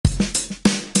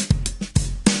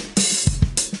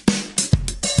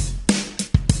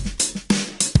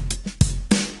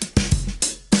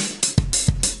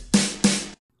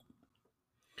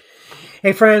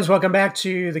Hey, friends, welcome back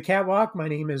to the Catwalk. My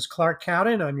name is Clark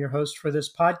Cowden. I'm your host for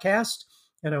this podcast,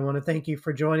 and I want to thank you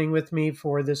for joining with me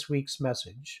for this week's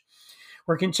message.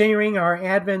 We're continuing our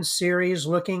Advent series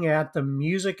looking at the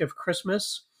music of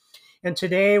Christmas, and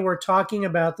today we're talking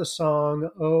about the song,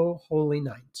 O Holy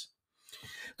Night.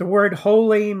 The word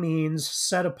holy means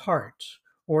set apart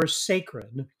or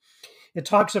sacred. It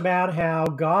talks about how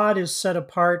God is set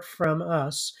apart from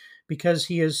us because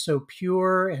he is so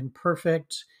pure and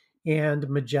perfect and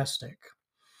majestic.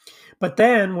 But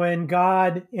then when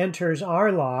God enters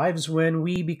our lives, when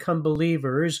we become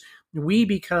believers, we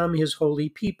become his holy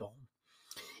people.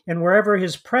 And wherever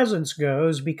his presence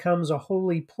goes becomes a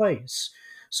holy place.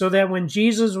 So that when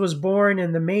Jesus was born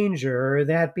in the manger,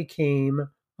 that became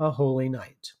a holy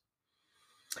night.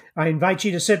 I invite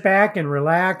you to sit back and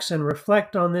relax and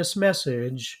reflect on this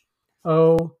message,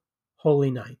 O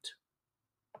Holy Night.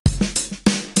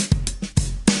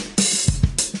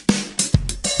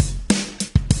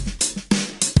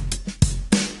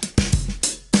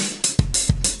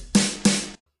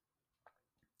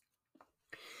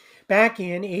 Back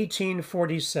in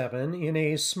 1847, in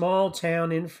a small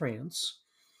town in France,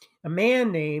 a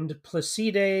man named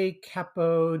Placide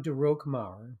Cappeau de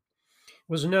Roquemaure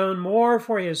was known more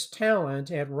for his talent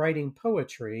at writing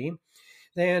poetry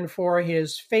than for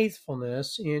his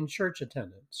faithfulness in church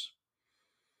attendance.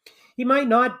 He might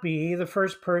not be the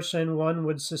first person one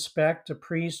would suspect a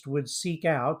priest would seek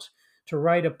out to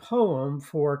write a poem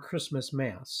for Christmas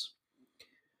Mass.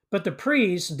 But the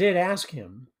priest did ask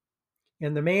him,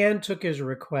 and the man took his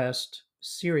request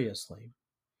seriously.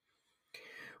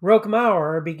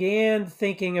 Roquemaure began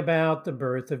thinking about the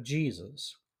birth of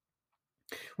Jesus.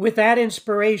 With that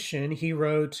inspiration, he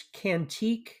wrote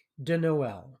Cantique de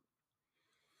Noël.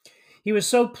 He was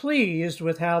so pleased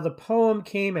with how the poem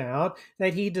came out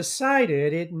that he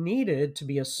decided it needed to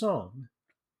be a song.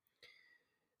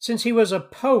 Since he was a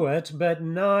poet but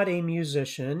not a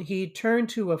musician, he turned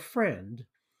to a friend,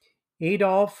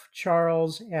 Adolphe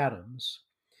Charles Adams,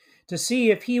 to see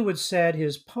if he would set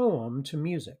his poem to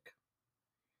music.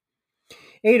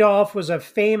 Adolphe was a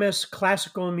famous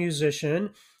classical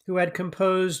musician who had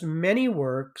composed many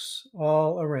works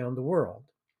all around the world.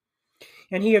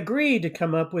 And he agreed to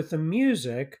come up with the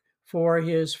music for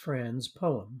his friend's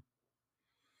poem.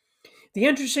 The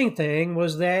interesting thing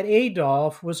was that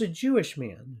Adolphe was a Jewish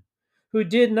man who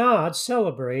did not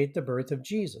celebrate the birth of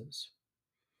Jesus.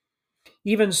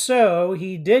 Even so,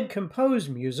 he did compose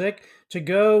music to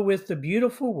go with the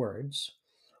beautiful words,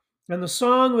 and the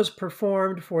song was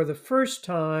performed for the first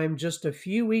time just a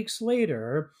few weeks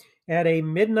later at a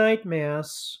midnight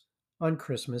mass on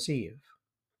Christmas Eve.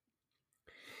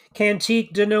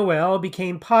 Cantique de Noël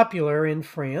became popular in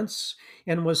France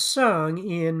and was sung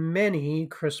in many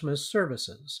Christmas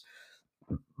services.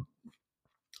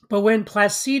 But when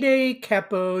Placide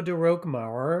Cappeau de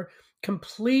Roquemaure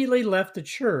completely left the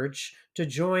church to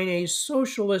join a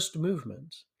socialist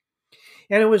movement,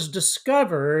 and it was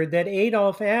discovered that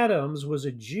Adolphe Adams was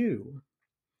a Jew,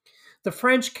 the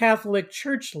French Catholic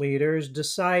Church leaders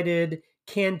decided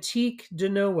Cantique de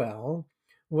Noël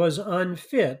was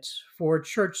unfit for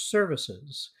church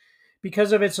services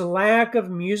because of its lack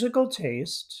of musical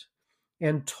taste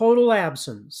and total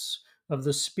absence of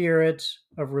the spirit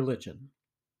of religion.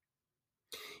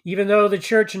 Even though the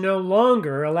church no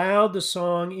longer allowed the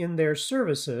song in their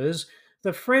services,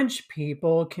 the French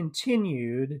people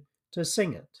continued to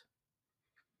sing it.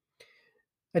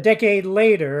 A decade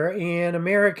later, an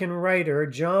American writer,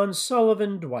 John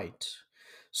Sullivan Dwight,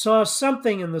 saw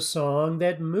something in the song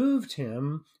that moved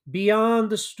him beyond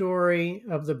the story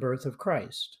of the birth of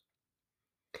Christ.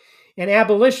 An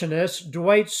abolitionist,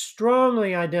 Dwight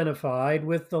strongly identified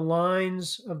with the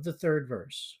lines of the third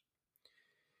verse.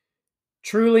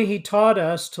 Truly, he taught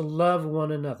us to love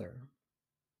one another.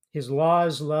 His law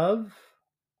is love,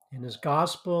 and his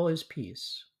gospel is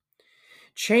peace.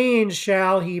 Chains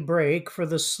shall he break, for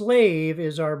the slave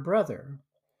is our brother,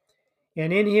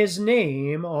 and in his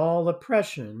name all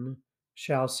oppression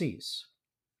shall cease.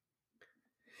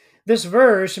 This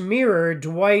verse mirrored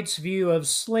Dwight's view of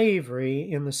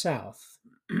slavery in the South.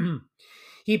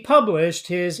 He published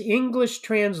his English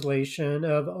translation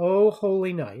of O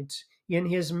Holy Night in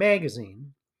his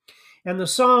magazine, and the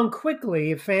song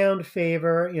quickly found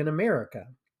favor in America,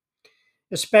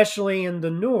 especially in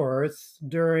the North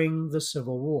during the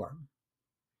Civil War.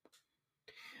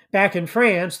 Back in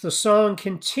France, the song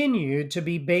continued to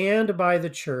be banned by the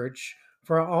church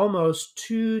for almost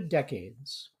 2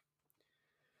 decades.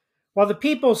 While the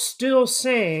people still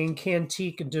sang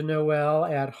Cantique de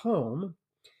Noël at home,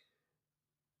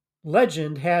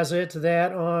 Legend has it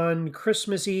that on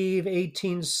Christmas Eve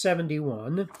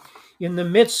 1871, in the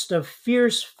midst of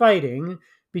fierce fighting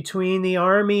between the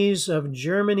armies of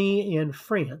Germany and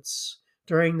France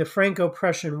during the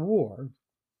Franco-Prussian War,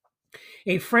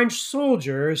 a French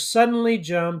soldier suddenly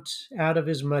jumped out of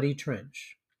his muddy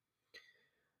trench.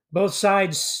 Both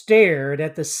sides stared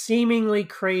at the seemingly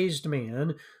crazed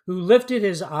man who lifted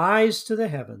his eyes to the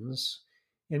heavens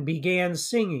and began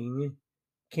singing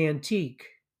Cantique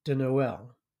de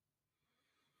Noël.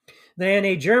 Then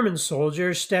a German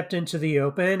soldier stepped into the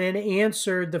open and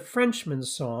answered the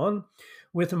Frenchman's song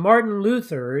with Martin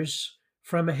Luther's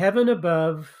From Heaven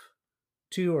Above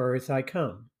to Earth I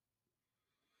Come.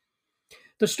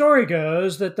 The story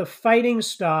goes that the fighting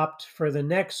stopped for the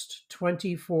next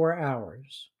 24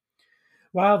 hours,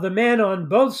 while the men on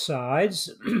both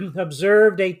sides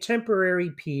observed a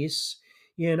temporary peace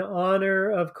in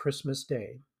honor of Christmas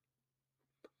Day.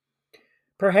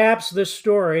 Perhaps this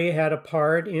story had a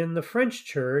part in the French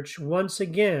church once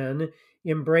again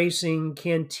embracing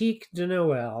Cantique de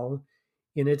Noël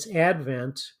in its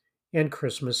Advent and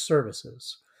Christmas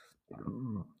services.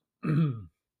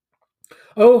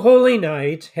 O Holy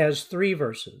Night has 3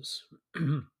 verses.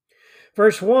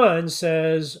 Verse 1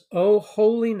 says, O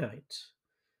holy night,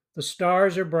 the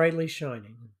stars are brightly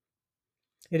shining.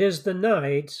 It is the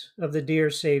night of the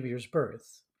dear Savior's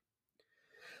birth.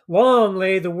 Long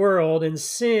lay the world in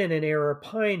sin and error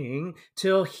pining,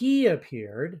 till he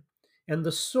appeared, and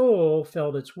the soul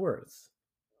felt its worth.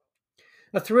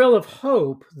 A thrill of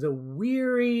hope, the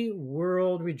weary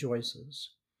world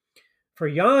rejoices, for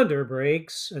yonder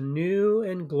breaks a new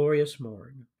and glorious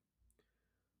morn.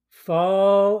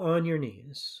 Fall on your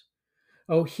knees.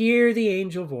 Oh, hear the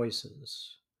angel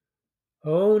voices.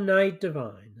 O night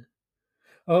divine.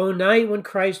 O night when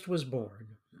Christ was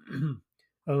born.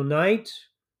 O night,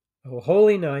 O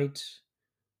holy night,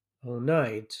 O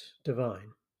night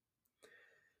divine.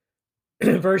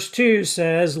 Verse 2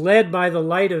 says, led by the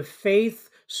light of faith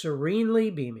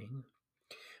serenely beaming,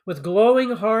 with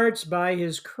glowing hearts by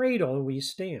his cradle we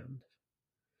stand.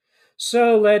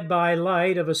 So led by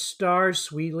light of a star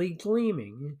sweetly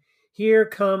gleaming, here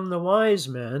come the wise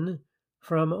men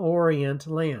from Orient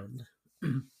land.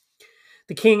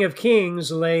 The King of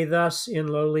Kings lay thus in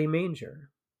lowly manger,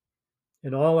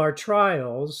 in all our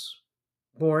trials,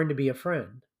 born to be a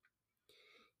friend.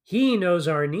 He knows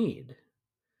our need,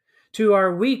 to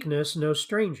our weakness no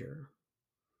stranger.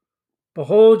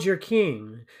 Behold your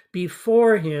King,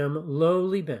 before him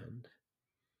lowly bend.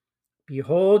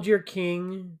 Behold your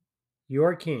King,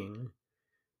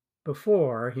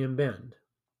 before him bend.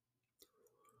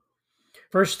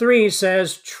 Verse 3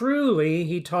 says, truly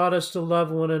he taught us to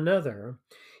love one another.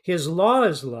 His law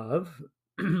is love,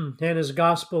 and his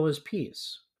gospel is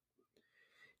peace.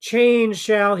 Chains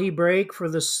shall he break, for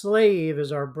the slave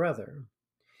is our brother,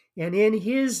 and in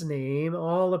his name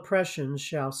all oppression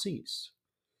shall cease.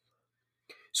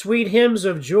 Sweet hymns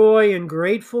of joy and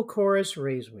grateful chorus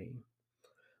raise we.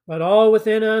 Let all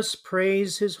within us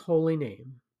praise his holy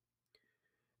name.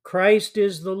 Christ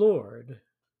is the Lord,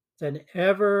 then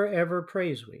ever, ever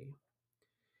praise we.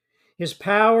 His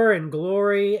power and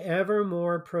glory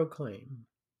evermore proclaim.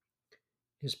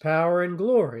 His power and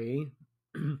glory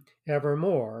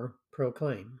evermore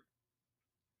proclaim.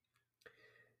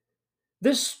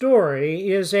 This story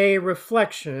is a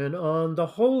reflection on the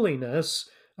holiness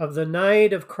of the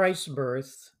night of Christ's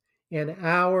birth and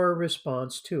our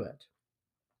response to it.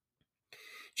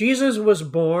 Jesus was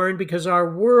born because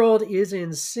our world is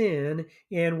in sin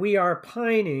and we are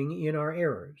pining in our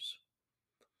errors.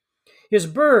 His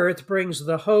birth brings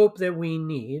the hope that we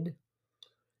need,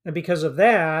 and because of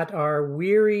that, our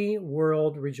weary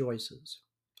world rejoices.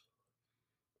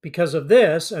 Because of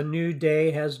this, a new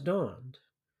day has dawned.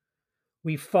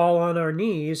 We fall on our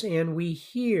knees and we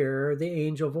hear the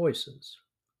angel voices.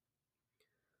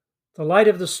 The light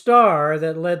of the star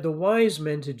that led the wise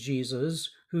men to Jesus,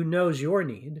 who knows your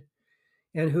need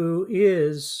and who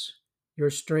is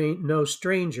no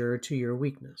stranger to your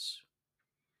weakness.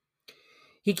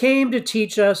 He came to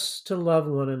teach us to love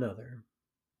one another.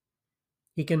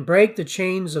 He can break the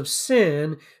chains of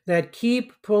sin that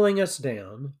keep pulling us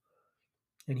down,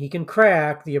 and he can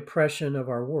crack the oppression of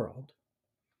our world.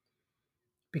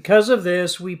 Because of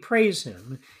this, we praise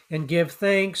him and give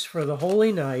thanks for the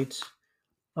holy night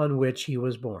on which he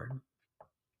was born.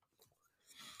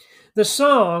 The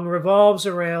song revolves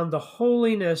around the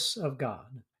holiness of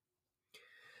God.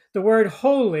 The word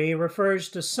holy refers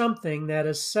to something that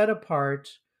is set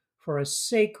apart for a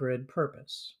sacred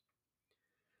purpose.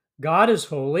 God is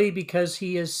holy because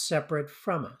he is separate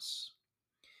from us.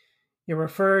 It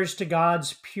refers to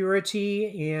God's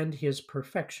purity and his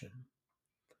perfection.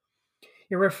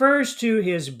 It refers to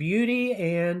his beauty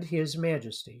and his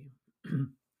majesty.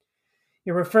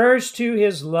 It refers to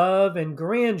his love and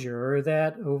grandeur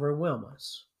that overwhelm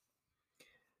us.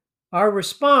 Our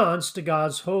response to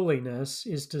God's holiness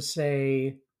is to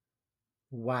say,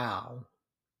 wow.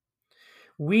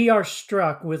 We are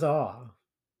struck with awe,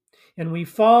 and we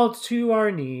fall to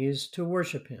our knees to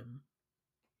worship him.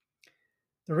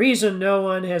 The reason no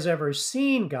one has ever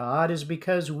seen God is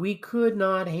because we could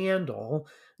not handle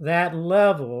that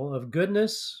level of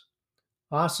goodness,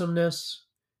 awesomeness,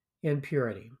 and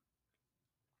purity.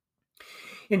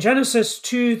 In Genesis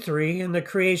 2:3, in the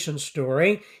creation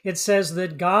story, it says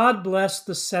that God blessed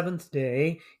the seventh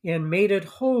day and made it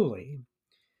holy,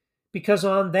 because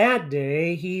on that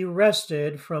day he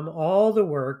rested from all the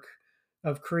work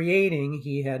of creating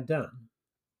he had done.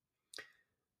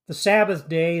 The Sabbath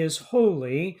day is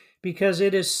holy because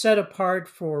it is set apart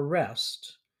for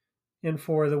rest and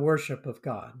for the worship of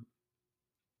God.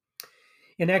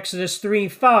 In Exodus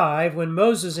 3:5, when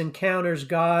Moses encounters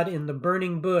God in the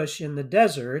burning bush in the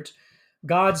desert,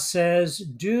 God says,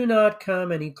 "Do not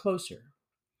come any closer.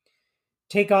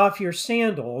 Take off your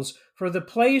sandals, for the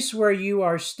place where you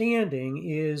are standing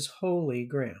is holy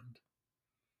ground."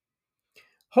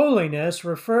 Holiness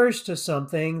refers to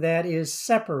something that is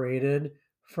separated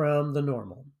from the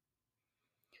normal.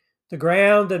 The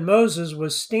ground that Moses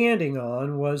was standing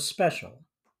on was special.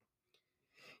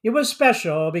 It was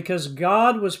special because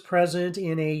God was present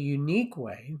in a unique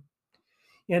way,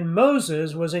 and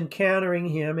Moses was encountering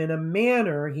him in a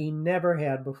manner he never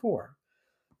had before.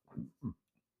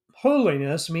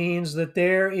 Holiness means that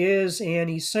there is an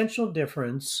essential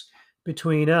difference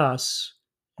between us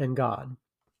and God.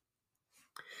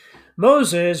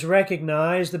 Moses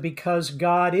recognized that because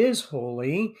God is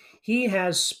holy, he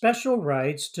has special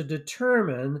rights to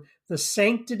determine the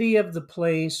sanctity of the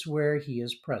place where he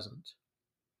is present.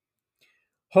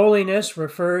 Holiness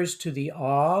refers to the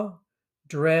awe,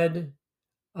 dread,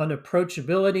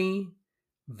 unapproachability,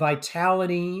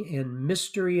 vitality, and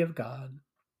mystery of God.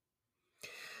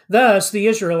 Thus, the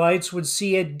Israelites would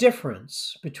see a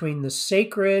difference between the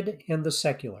sacred and the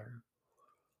secular,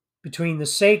 between the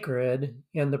sacred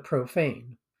and the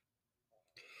profane.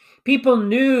 People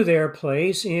knew their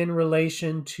place in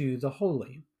relation to the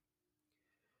holy.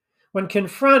 When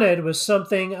confronted with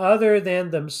something other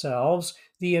than themselves,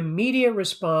 the immediate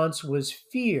response was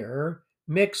fear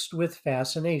mixed with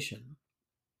fascination.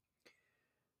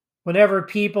 Whenever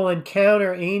people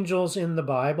encounter angels in the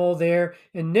Bible, their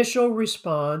initial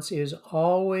response is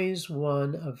always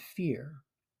one of fear.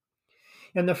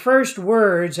 And the first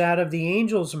words out of the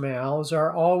angels' mouths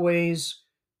are always,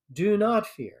 "Do not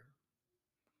fear."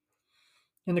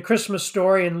 In the Christmas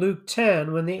story in Luke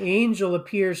 10, when the angel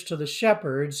appears to the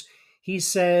shepherds, he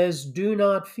says, "Do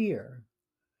not fear,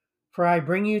 for I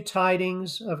bring you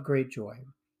tidings of great joy."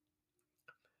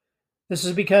 This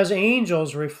is because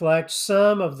angels reflect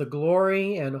some of the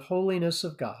glory and holiness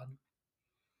of God.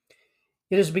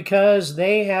 It is because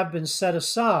they have been set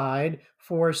aside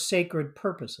for sacred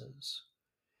purposes.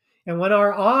 And when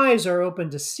our eyes are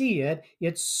open to see it,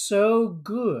 it's so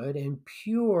good and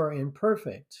pure and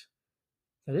perfect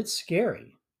that it's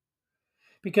scary,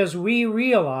 because we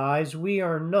realize we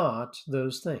are not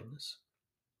those things.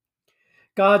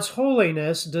 God's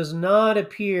holiness does not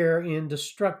appear in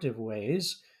destructive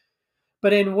ways,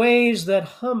 but in ways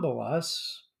that humble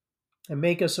us and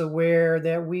make us aware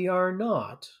that we are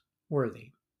not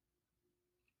worthy.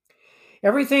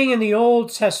 Everything in the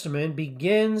Old Testament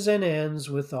begins and ends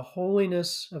with the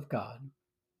holiness of God.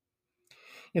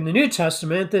 In the New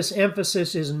Testament, this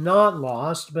emphasis is not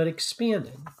lost, but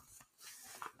expanded.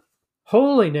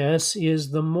 Holiness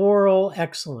is the moral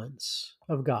excellence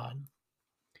of God.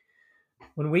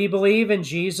 When we believe in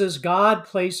Jesus, God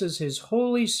places his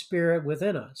Holy Spirit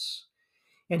within us,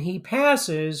 and he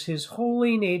passes his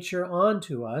holy nature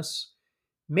onto us,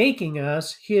 making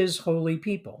us his holy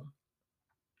people.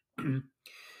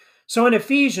 So in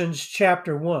Ephesians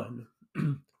chapter 1,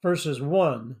 verses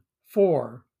 1,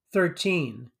 4,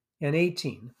 13, and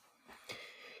 18,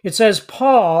 it says,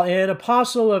 "Paul, an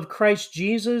apostle of Christ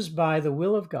Jesus by the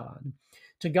will of God,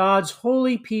 to God's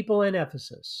holy people in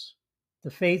Ephesus, the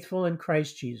faithful in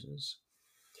Christ Jesus.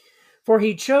 For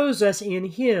he chose us in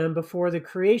him before the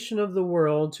creation of the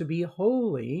world to be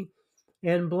holy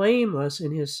and blameless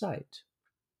in his sight.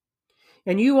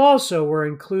 And you also were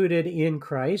included in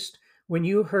Christ when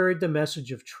you heard the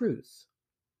message of truth,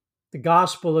 the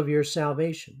gospel of your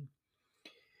salvation.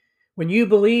 When you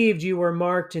believed, you were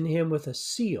marked in him with a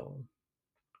seal,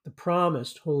 the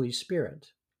promised Holy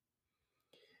Spirit.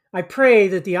 I pray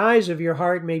that the eyes of your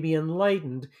heart may be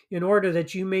enlightened in order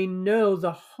that you may know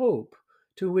the hope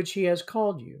to which he has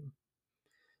called you,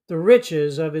 the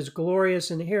riches of his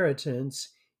glorious inheritance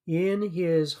in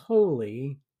his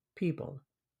holy people.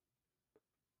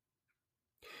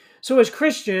 So, as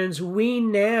Christians, we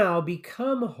now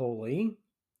become holy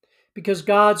because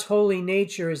God's holy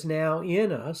nature is now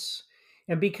in us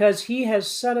and because he has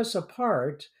set us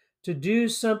apart to do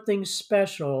something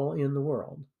special in the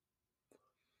world.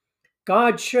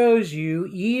 God chose you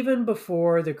even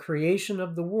before the creation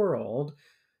of the world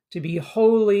to be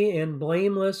holy and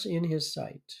blameless in his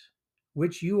sight,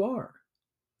 which you are.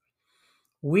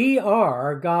 We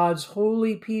are God's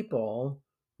holy people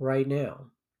right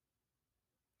now.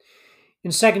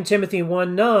 In 2 Timothy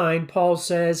 1:9, Paul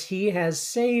says he has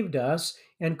saved us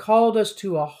and called us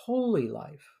to a holy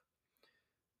life,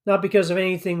 not because of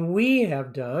anything we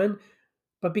have done,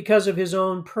 but because of his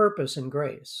own purpose and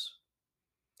grace.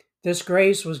 This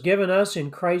grace was given us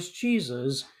in Christ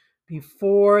Jesus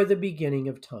before the beginning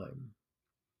of time.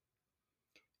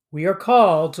 We are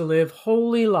called to live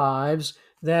holy lives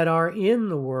that are in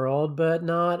the world, but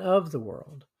not of the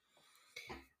world.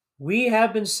 We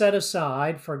have been set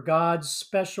aside for God's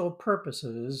special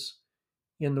purposes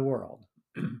in the world.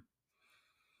 In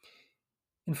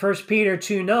 1 Peter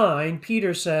 2:9,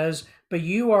 Peter says, "But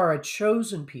you are a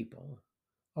chosen people,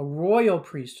 a royal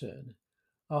priesthood,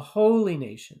 a holy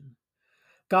nation,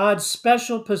 God's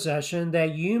special possession,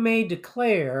 that you may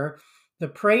declare the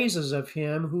praises of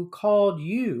him who called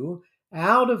you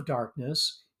out of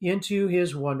darkness into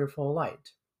his wonderful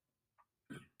light."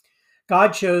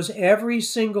 God chose every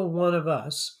single one of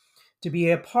us to be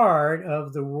a part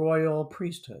of the royal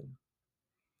priesthood.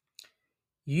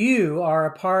 You are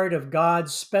a part of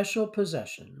God's special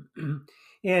possession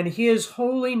and his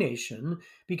holy nation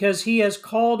because he has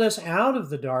called us out of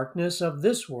the darkness of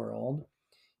this world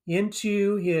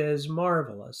into his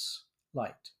marvelous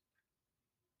light.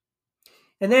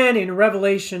 And then in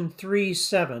Revelation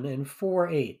 3:7 and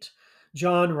 4:8,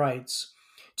 John writes,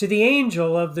 "To the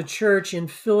angel of the church in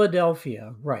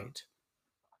Philadelphia write,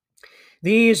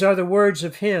 these are the words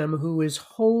of him who is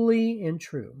holy and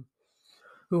true,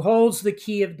 who holds the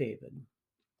key of David.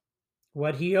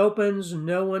 What he opens,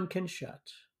 no one can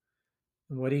shut,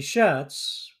 and what he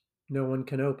shuts, no one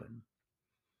can open."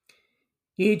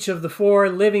 Each of the four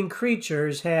living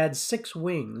creatures had 6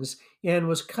 wings and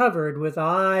was covered with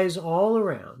eyes all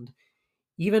around,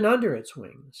 even under its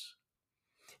wings.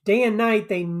 Day and night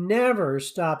they never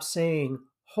stopped saying,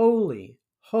 "Holy,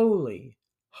 holy,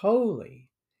 holy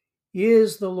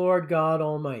is the Lord God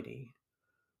Almighty,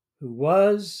 who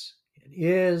was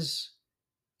and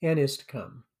is to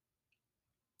come."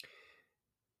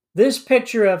 This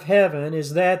picture of heaven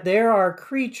is that there are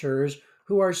creatures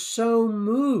who are so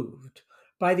moved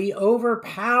by the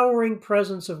overpowering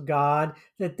presence of God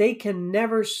that they can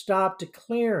never stop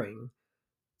declaring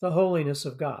the holiness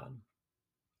of God.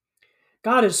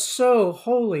 God is so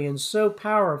holy and so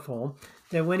powerful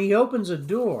that when he opens a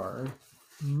door,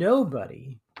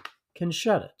 nobody can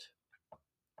shut it.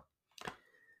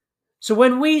 So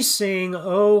when we sing,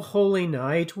 "O Holy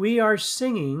Night," we are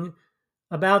singing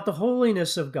about the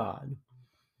holiness of God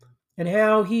and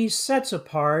how he sets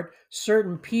apart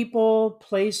certain people,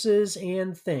 places,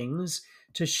 and things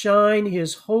to shine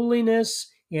his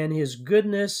holiness and his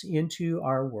goodness into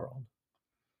our world.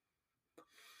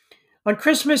 On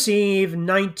Christmas Eve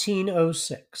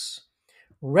 1906,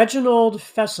 Reginald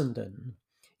Fessenden,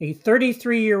 a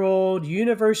 33-year-old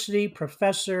university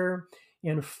professor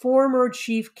and former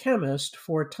chief chemist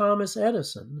for Thomas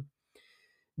Edison,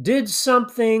 did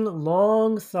something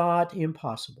long thought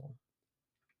impossible.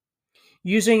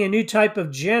 Using a new type of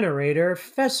generator,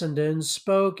 Fessenden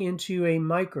spoke into a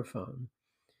microphone.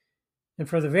 And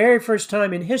for the very first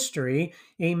time in history,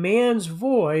 a man's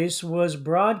voice was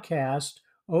broadcast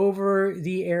over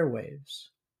the airwaves.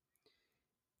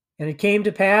 And it came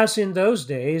to pass in those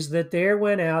days that there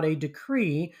went out a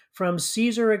decree from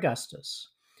Caesar Augustus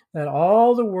that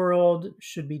all the world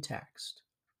should be taxed.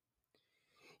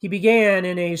 He began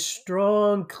in a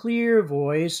strong, clear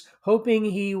voice, hoping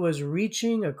he was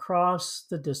reaching across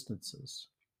the distances.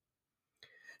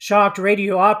 Shocked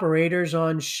radio operators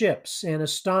on ships and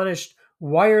astonished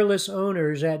wireless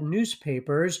owners at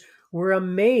newspapers were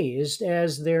amazed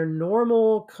as their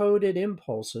normal coded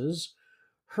impulses,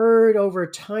 heard over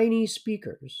tiny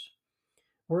speakers,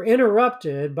 were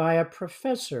interrupted by a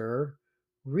professor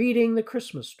reading the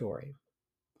Christmas story.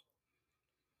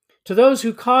 To those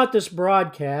who caught this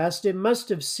broadcast, it must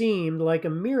have seemed like a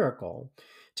miracle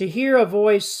to hear a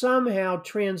voice somehow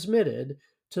transmitted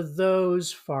to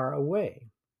those far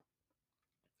away.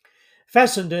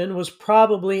 Fessenden was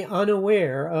probably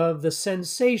unaware of the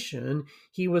sensation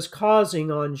he was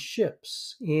causing on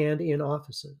ships and in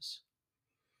offices.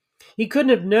 He couldn't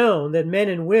have known that men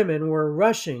and women were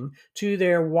rushing to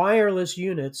their wireless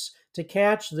units to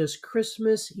catch this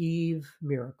Christmas Eve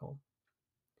miracle.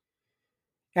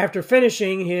 After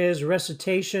finishing his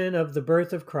recitation of the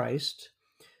birth of Christ,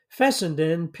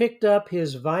 Fessenden picked up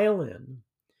his violin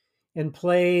and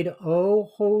played "O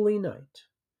Holy Night,"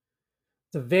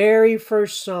 the very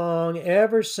first song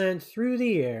ever sent through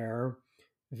the air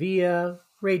via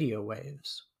radio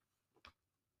waves.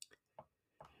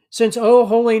 Since "O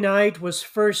Holy Night" was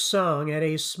first sung at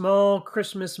a small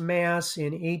Christmas Mass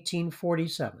in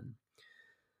 1847,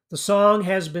 the song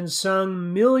has been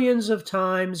sung millions of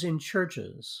times in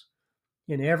churches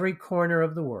in every corner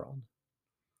of the world.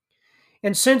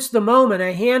 And since the moment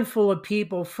a handful of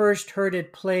people first heard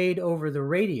it played over the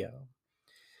radio,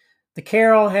 the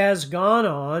carol has gone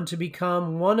on to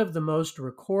become one of the most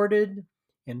recorded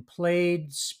and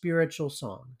played spiritual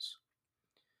songs.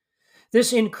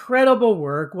 This incredible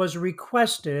work was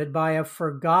requested by a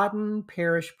forgotten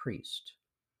parish priest,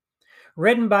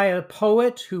 written by a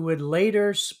poet who would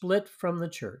later split from the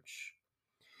church,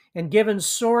 and given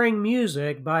soaring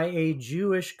music by a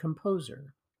Jewish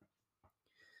composer.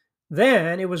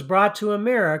 Then it was brought to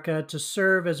America to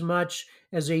serve as much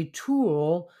as a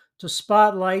tool to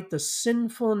spotlight the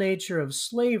sinful nature of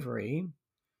slavery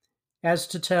as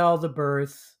to tell the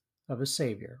birth of a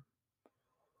Savior.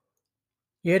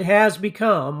 It has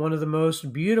become one of the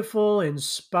most beautiful,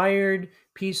 inspired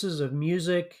pieces of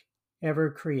music ever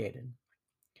created.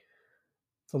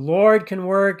 The Lord can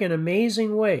work in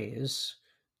amazing ways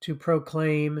to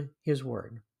proclaim His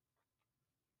word.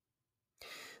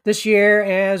 This year,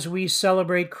 as we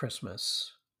celebrate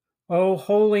Christmas, O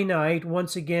Holy Night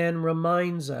once again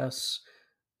reminds us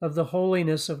of the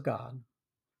holiness of God.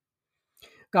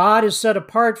 God is set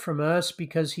apart from us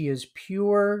because He is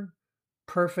pure,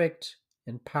 perfect,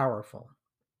 and powerful.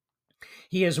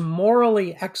 He is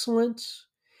morally excellent,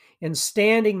 and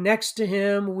standing next to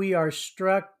Him, we are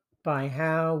struck by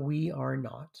how we are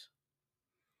not.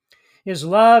 His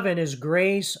love and His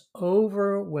grace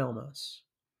overwhelm us.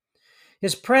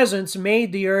 His presence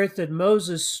made the earth that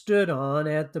Moses stood on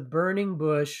at the burning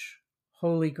bush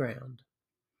holy ground.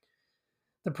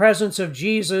 The presence of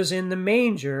Jesus in the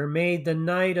manger made the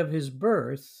night of His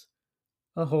birth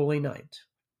a holy night.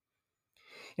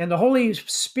 And the Holy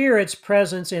Spirit's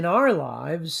presence in our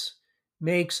lives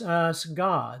makes us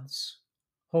God's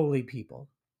holy people.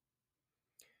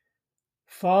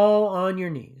 Fall on your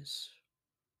knees.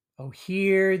 Oh,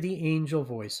 hear the angel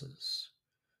voices.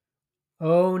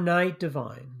 O night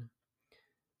divine.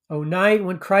 O night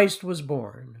when Christ was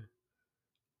born.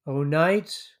 O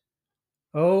night,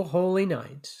 O holy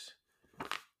night.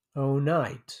 O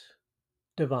night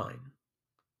divine.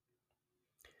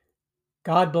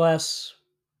 God bless.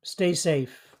 Stay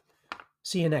safe.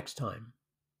 See you next time.